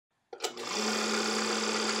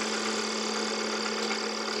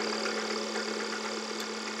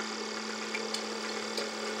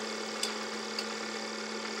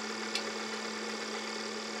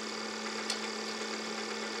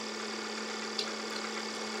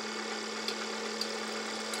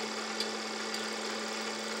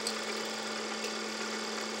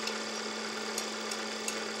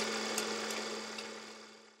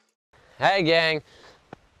Hey gang,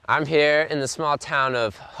 I'm here in the small town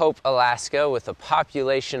of Hope, Alaska with a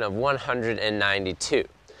population of 192.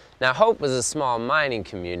 Now Hope was a small mining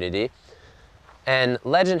community, and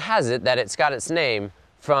legend has it that it's got its name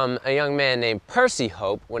from a young man named Percy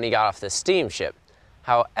Hope when he got off the steamship.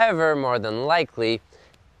 However, more than likely,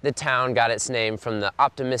 the town got its name from the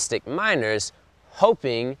optimistic miners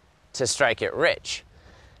hoping to strike it rich.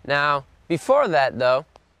 Now, before that though,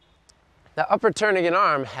 the upper Turnagain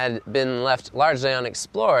Arm had been left largely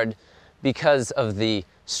unexplored because of the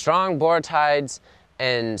strong bore tides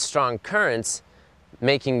and strong currents,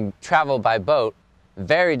 making travel by boat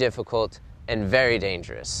very difficult and very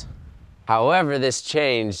dangerous. However, this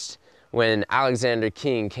changed when Alexander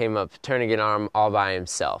King came up Turnagain Arm all by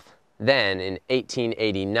himself. Then, in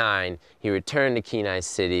 1889, he returned to Kenai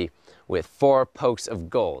City with 4 pokes of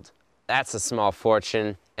gold. That's a small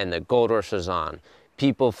fortune, and the gold rush was on.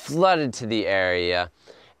 People flooded to the area,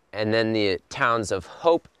 and then the towns of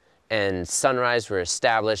Hope and Sunrise were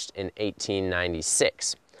established in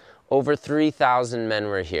 1896. Over 3,000 men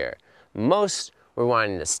were here. Most were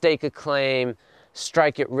wanting to stake a claim,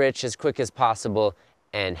 strike it rich as quick as possible,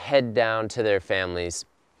 and head down to their families.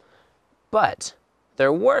 But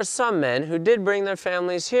there were some men who did bring their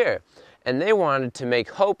families here, and they wanted to make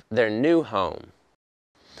Hope their new home.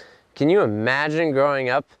 Can you imagine growing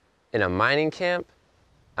up in a mining camp?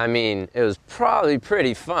 I mean, it was probably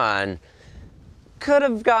pretty fun. Could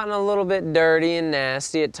have gotten a little bit dirty and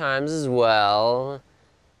nasty at times as well.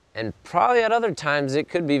 And probably at other times it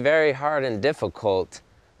could be very hard and difficult.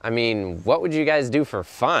 I mean, what would you guys do for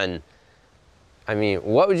fun? I mean,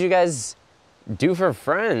 what would you guys do for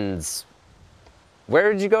friends? Where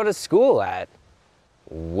would you go to school at?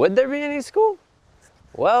 Would there be any school?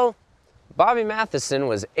 Well, Bobby Matheson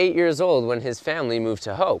was 8 years old when his family moved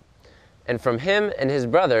to Hope. And from him and his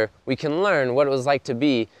brother, we can learn what it was like to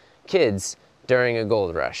be kids during a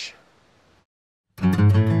gold rush.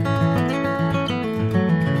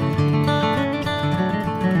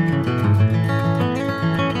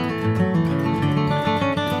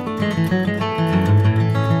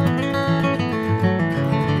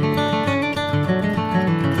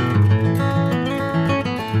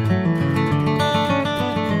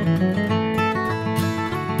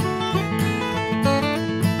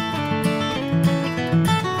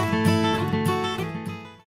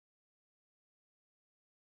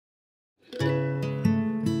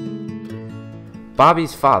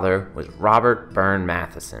 Bobby's father was Robert Byrne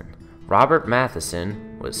Matheson. Robert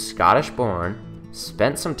Matheson was Scottish-born,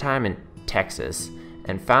 spent some time in Texas,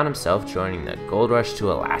 and found himself joining the gold rush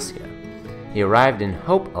to Alaska. He arrived in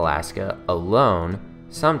Hope, Alaska, alone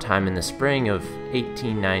sometime in the spring of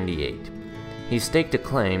 1898. He staked a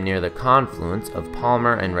claim near the confluence of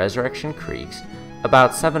Palmer and Resurrection Creeks,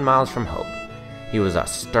 about 7 miles from Hope. He was a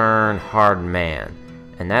stern, hard man,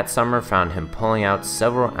 and that summer found him pulling out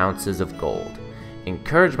several ounces of gold.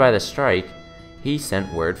 Encouraged by the strike, he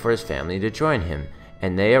sent word for his family to join him,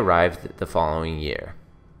 and they arrived the following year.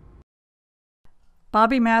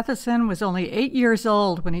 Bobby Matheson was only 8 years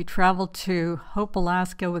old when he traveled to Hope,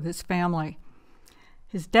 Alaska with his family.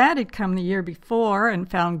 His dad had come the year before and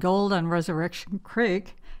found gold on Resurrection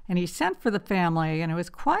Creek, and he sent for the family, and it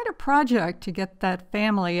was quite a project to get that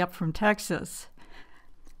family up from Texas.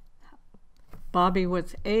 Bobby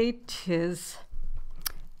was 8, his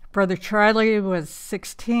brother Charlie was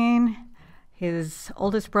 16, his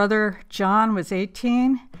oldest brother John was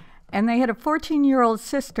 18, and they had a 14-year-old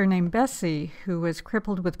sister named Bessie who was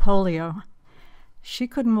crippled with polio. She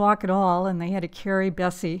couldn't walk at all, and they had to carry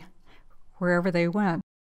Bessie wherever they went.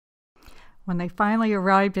 When they finally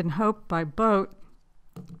arrived in Hope by boat,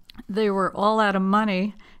 they were all out of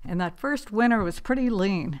money, and that first winter was pretty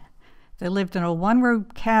lean. They lived in a one-room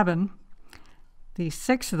cabin, the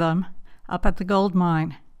 6 of them, up at the gold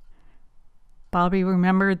mine. Bobby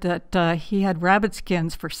remembered that he had rabbit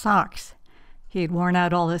skins for socks. He had worn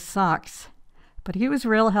out all his socks. But he was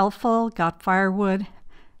real helpful, got firewood,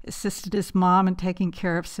 assisted his mom in taking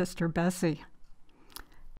care of Sister Bessie.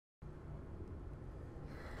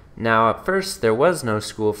 Now, at first, there was no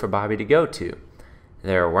school for Bobby to go to.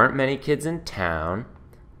 There weren't many kids in town,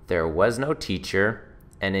 there was no teacher,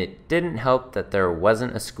 and it didn't help that there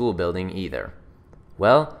wasn't a school building either.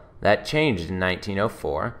 Well, that changed in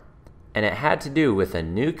 1904. And it had to do with a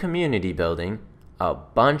new community building, a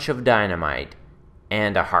bunch of dynamite,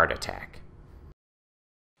 and a heart attack.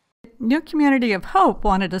 New Community of Hope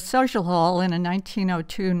wanted a social hall, and in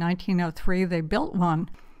 1902-1903 they built one.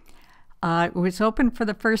 It was opened for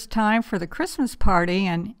the first time for the Christmas party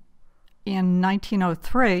in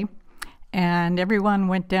 1903, and everyone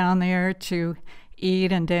went down there to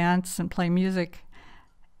eat and dance and play music.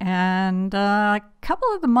 And a couple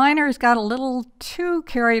of the miners got a little too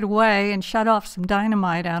carried away and shut off some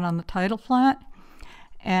dynamite out on the tidal plant.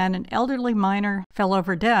 And an elderly miner fell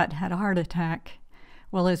over dead, had a heart attack.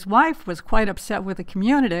 Well, his wife was quite upset with the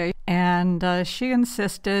community, and she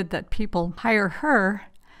insisted that people hire her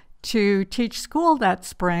to teach school that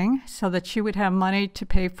spring so that she would have money to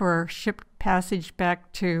pay for ship passage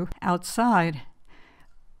back to outside.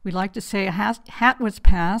 We like to say a hat was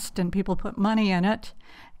passed and people put money in it.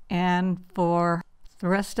 And for the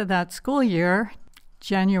rest of that school year,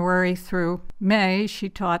 January through May, she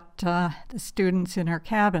taught the students in her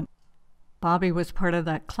cabin. Bobby was part of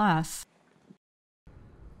that class.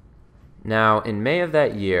 Now, in May of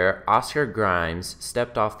that year, Oscar Grimes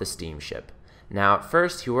stepped off the steamship. Now, at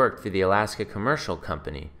first, he worked for the Alaska Commercial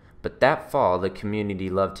Company, but that fall, the community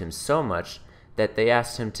loved him so much that they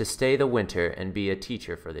asked him to stay the winter and be a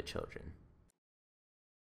teacher for the children.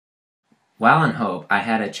 While in Hope, I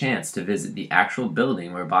had a chance to visit the actual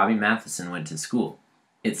building where Bobby Matheson went to school.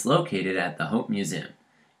 It's located at the Hope Museum.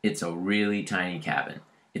 It's a really tiny cabin.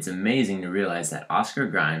 It's amazing to realize that Oscar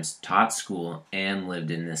Grimes taught school and lived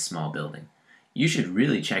in this small building. You should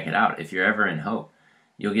really check it out if you're ever in Hope.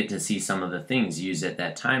 You'll get to see some of the things used at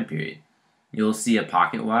that time period. You'll see a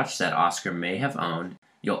pocket watch that Oscar may have owned.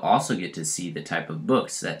 You'll also get to see the type of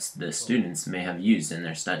books that the students may have used in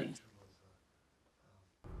their studies.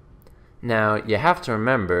 Now, you have to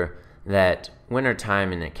remember that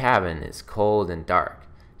wintertime in a cabin is cold and dark.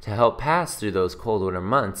 To help pass through those cold winter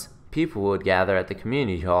months, people would gather at the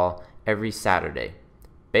community hall every Saturday.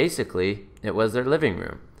 Basically, it was their living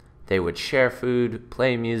room. They would share food,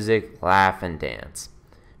 play music, laugh, and dance.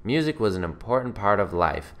 Music was an important part of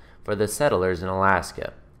life for the settlers in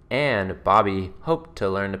Alaska, and Bobby hoped to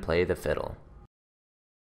learn to play the fiddle.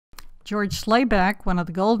 George Slayback, one of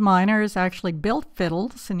the gold miners, actually built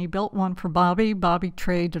fiddles, and he built one for Bobby. Bobby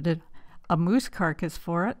traded a moose carcass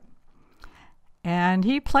for it. And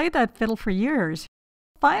he played that fiddle for years.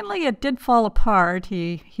 Finally, it did fall apart.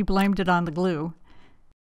 He blamed it on the glue.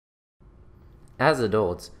 As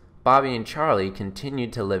adults, Bobby and Charlie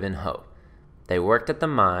continued to live in Hope. They worked at the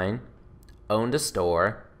mine, owned a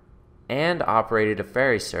store, and operated a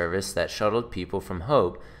ferry service that shuttled people from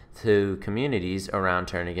Hope to communities around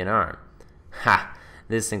Turnagain Arm.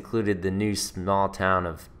 This included the new small town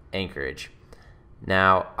of Anchorage.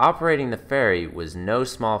 Now, operating the ferry was no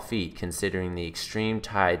small feat considering the extreme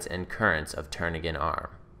tides and currents of Turnagain Arm.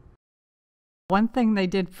 One thing they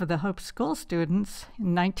did for the Hope School students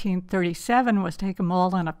in 1937 was take them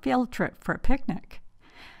all on a field trip for a picnic.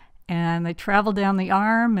 And they traveled down the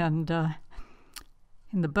Arm and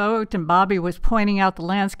in the boat, and Bobby was pointing out the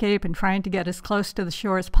landscape and trying to get as close to the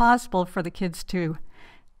shore as possible for the kids to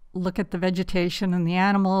look at the vegetation and the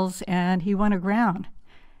animals, and he went aground.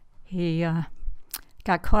 He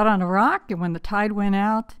got caught on a rock, and when the tide went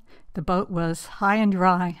out, the boat was high and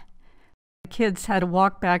dry. The kids had to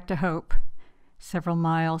walk back to Hope, several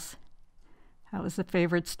miles. That was a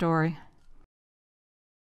favorite story.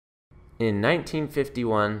 In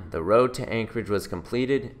 1951, the road to Anchorage was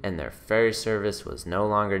completed and their ferry service was no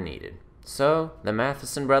longer needed. So, the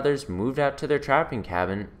Matheson brothers moved out to their trapping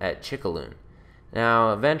cabin at Chickaloon.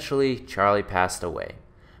 Now, eventually, Charlie passed away,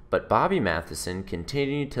 but Bobby Matheson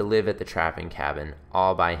continued to live at the trapping cabin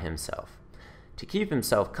all by himself. To keep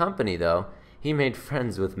himself company, though, he made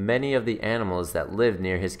friends with many of the animals that lived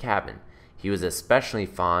near his cabin. He was especially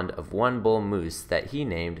fond of one bull moose that he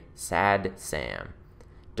named Sad Sam.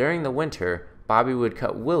 During the winter, Bobby would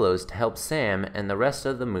cut willows to help Sam and the rest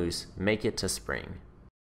of the moose make it to spring.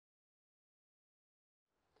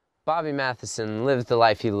 Bobby Matheson lived the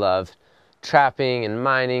life he loved, trapping and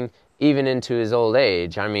mining, even into his old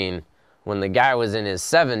age. I mean, when the guy was in his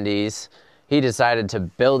 70s, he decided to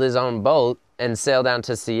build his own boat and sail down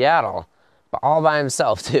to Seattle, but all by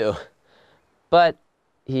himself too. But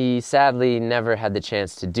he sadly never had the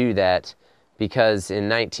chance to do that because in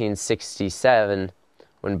 1967,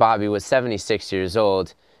 when Bobby was 76 years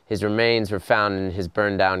old, his remains were found in his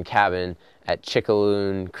burned-down cabin at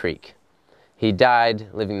Chickaloon Creek. He died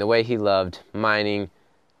living the way he loved, mining,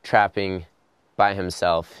 trapping by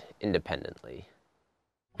himself independently.